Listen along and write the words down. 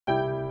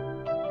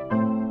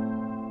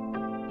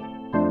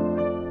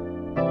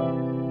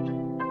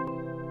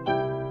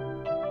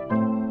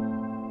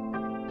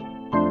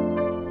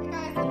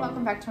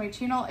back to my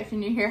channel. If you're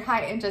new here,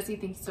 hi, I'm Jessie.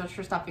 Thank you so much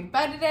for stopping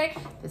by today.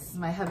 This is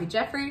my hubby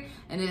Jeffrey,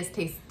 and it is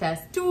Taste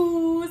Test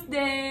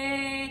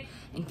Tuesday.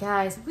 And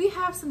guys, we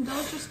have some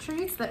delicious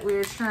treats that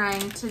we're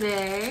trying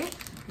today.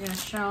 I'm gonna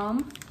show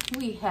them.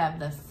 We have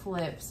the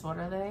Flipz. What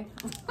are they?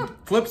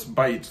 Flipz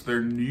Bites. They're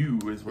new,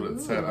 is what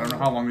it said. I don't know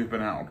how long they've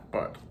been out,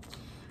 but.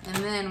 And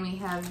then we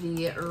have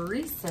the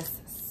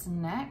Reeces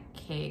snack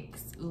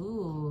cakes.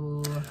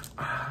 Ooh.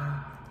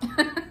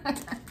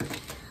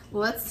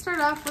 Let's start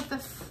off with the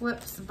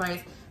Flipz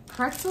Bites.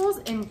 Pretzels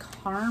and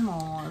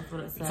caramel is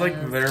what it says. It's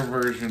like their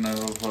version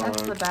of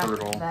That's the back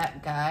turtle. of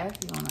that guy, if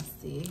you want to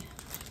see.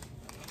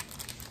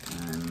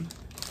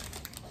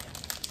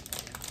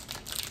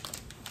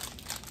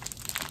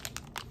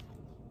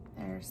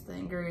 There's the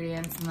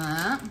ingredients in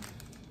that.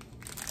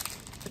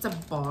 It's a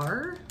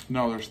bar.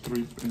 No, there's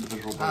 3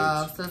 individual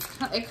bites. So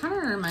it kind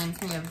of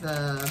reminds me of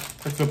the...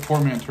 It's the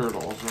Poor Man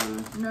Turtles. Or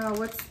No,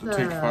 what's the...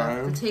 Take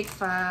 5? The Take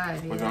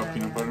 5, Without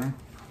peanut butter.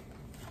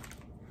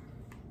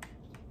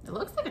 It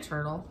looks like a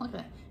turtle. Look at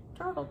it.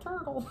 Turtle,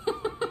 turtle.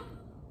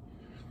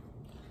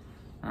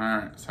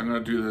 Alright, so I'm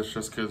going to do this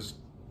just because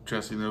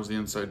Jessie knows the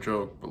inside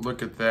joke. But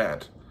look at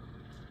that.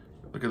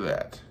 Look at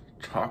that.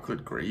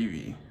 Chocolate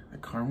gravy. The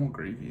caramel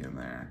gravy in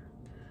there.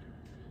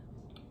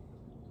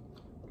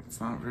 It's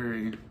not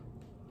very...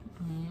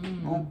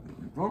 Oh,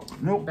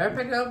 nope. Better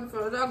pick it up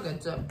before it's all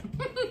good, so.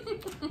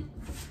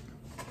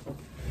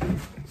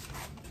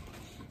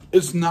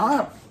 It's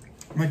not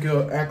like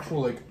a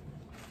actual like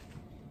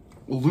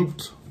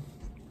looped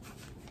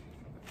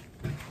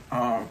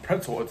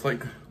pretzel. It's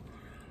like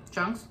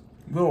Chunks?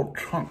 little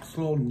chunks,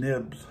 little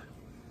nibs.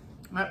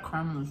 That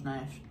caramel is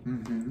nice.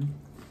 Mm-hmm.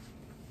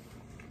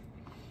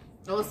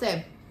 I will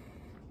say,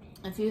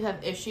 if you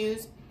have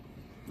issues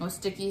with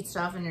sticky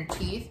stuff in your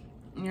teeth,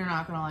 you're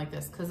not gonna like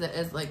this because it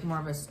is like more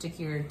of a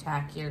stickier,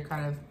 tackier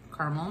kind of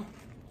caramel.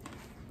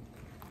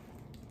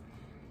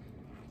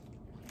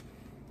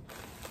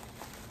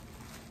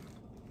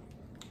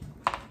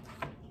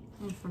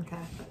 It's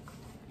fantastic.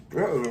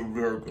 That is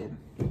very good.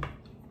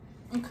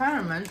 It kind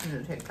of reminds me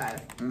of Take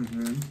 5.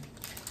 Mm-hmm.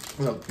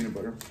 Without peanut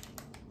butter.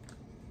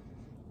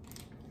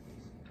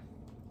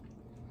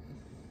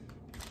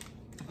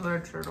 Or a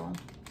turtle.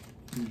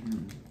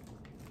 Mm-hmm.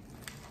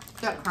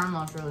 That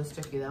caramel is really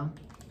sticky though.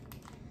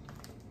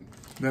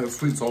 That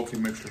sweet salty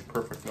mixture is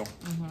perfect though.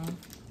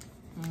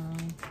 Mm-hmm.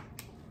 Mm.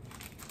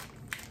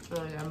 It's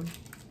really good.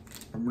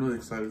 I'm really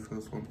excited for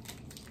this one.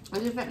 I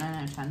give it 9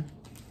 out of 10.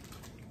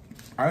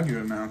 I'd give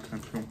it a 9 out of 10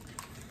 too.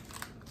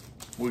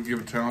 We'll give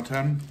it 10 out of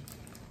 10,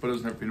 but it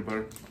doesn't have peanut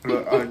butter.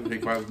 But I like to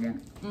take 5 more.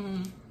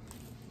 Mm-hmm.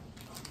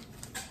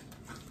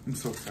 I'm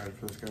so excited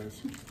for this,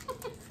 guys.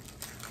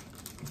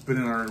 It's been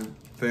in our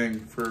thing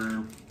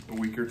for a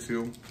week or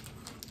 2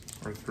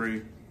 or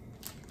 3,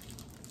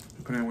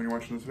 depending on when you're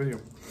watching this video.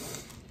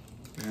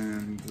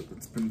 And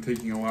it's been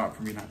taking a lot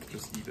for me not to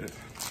just eat it.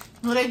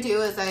 What I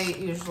do is I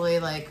usually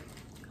like,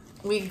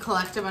 we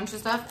collect a bunch of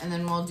stuff and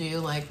then we'll do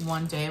like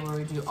one day where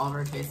we do all of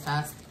our taste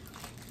tests.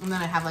 And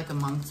then I have like a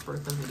month's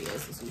worth of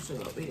videos is usually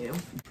what we do.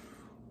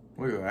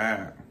 Look at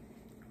that.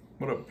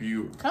 What a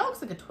beaut. Kind of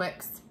looks like a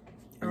Twix.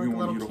 Or Are like you a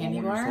want to little eat a candy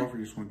whole one bar. yourself, or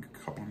you just want to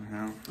cut one in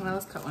half? Well,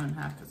 let's cut one in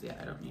half because yeah,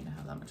 I don't need to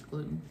have that much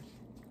gluten.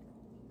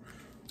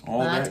 All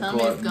My that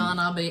tummy's glutton.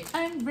 gonna be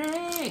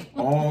angry.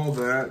 All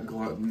that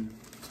glutton.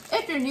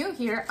 If you're new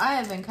here, I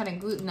have been cutting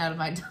gluten out of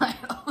my diet.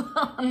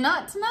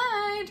 Not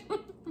tonight.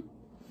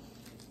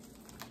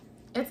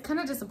 It's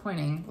kind of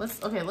disappointing.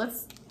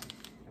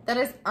 That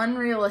is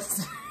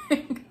unrealistic.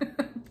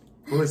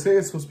 Well, they say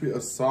it's supposed to be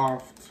a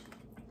soft.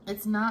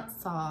 It's not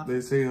soft.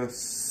 They say a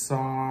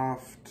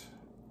soft,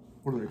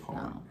 what do they call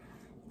No. it?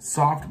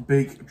 Soft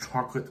baked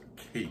chocolate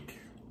cake.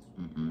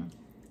 I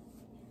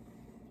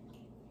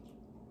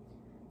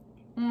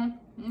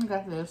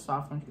guess it is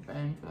soft once you bite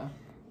into it.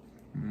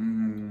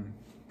 Mmm.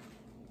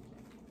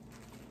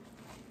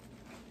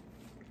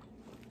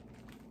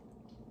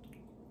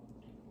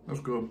 That's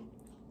good.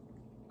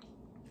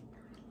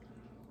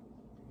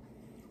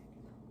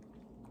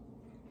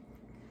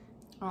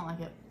 I don't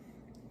like it.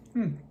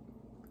 Hmm.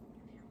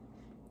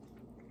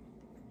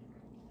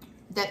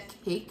 That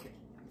cake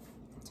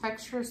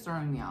texture is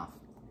throwing me off.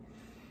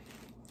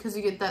 Because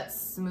you get that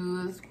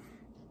smooth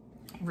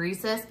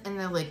Reeces and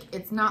then like,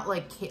 it's not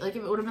like cake. Like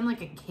if it would have been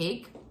like a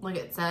cake, like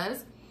it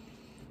says,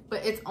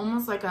 but it's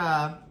almost like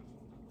a,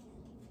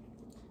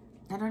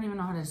 I don't even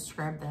know how to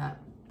describe that.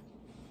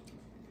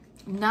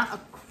 Not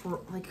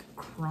like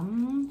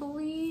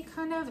crumbly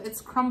kind of,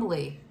 it's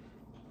crumbly.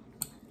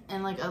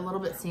 And like a little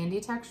bit sandy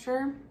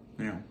texture.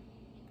 Yeah.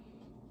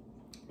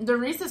 The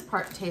Reese's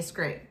part tastes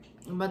great,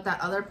 but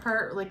that other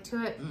part, like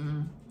to it,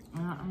 I'm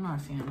not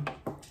a fan.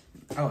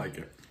 I like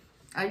it.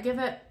 I'd give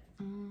it,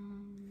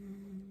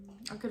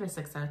 I'll give it a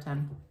 6 out of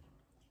 10.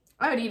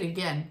 I would eat it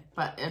again,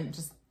 but it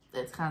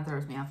kind of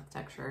throws me off the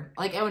texture.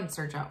 Like I wouldn't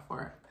search out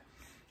for it.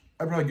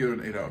 I'd probably give it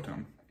an 8 out of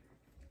 10.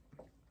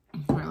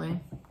 Really?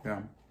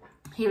 Yeah.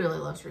 He really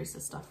loves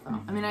Reese's stuff though.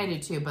 I mean, I do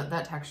too, but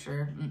that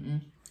texture,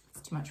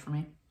 it's too much for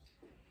me.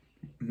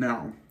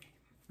 Now,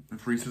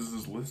 if Reese's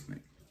is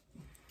listening,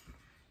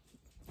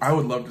 I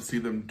would love to see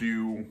them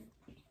do,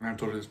 and I've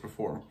told you this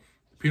before,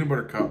 peanut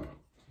butter cup,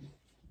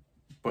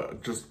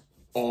 but just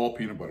all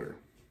peanut butter.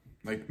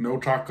 Like no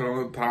chocolate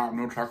on the top,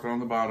 no chocolate on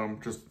the bottom,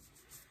 just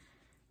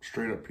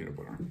straight up peanut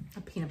butter.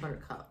 A peanut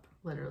butter cup,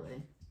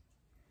 literally.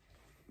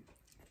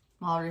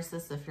 Well,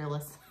 Reeces, if you're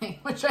listening,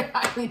 which I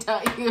highly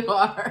doubt you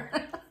are.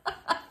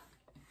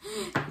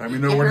 Let me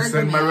know where to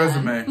send my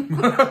resume.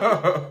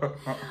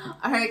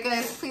 Alright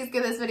guys, please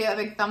give this video a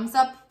big thumbs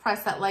up,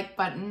 press that like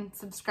button,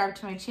 subscribe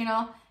to my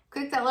channel,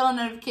 click that little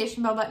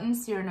notification bell button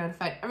so you're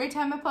notified every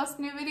time I post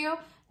a new video,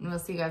 and we'll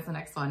see you guys in the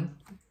next one.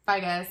 Bye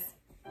guys.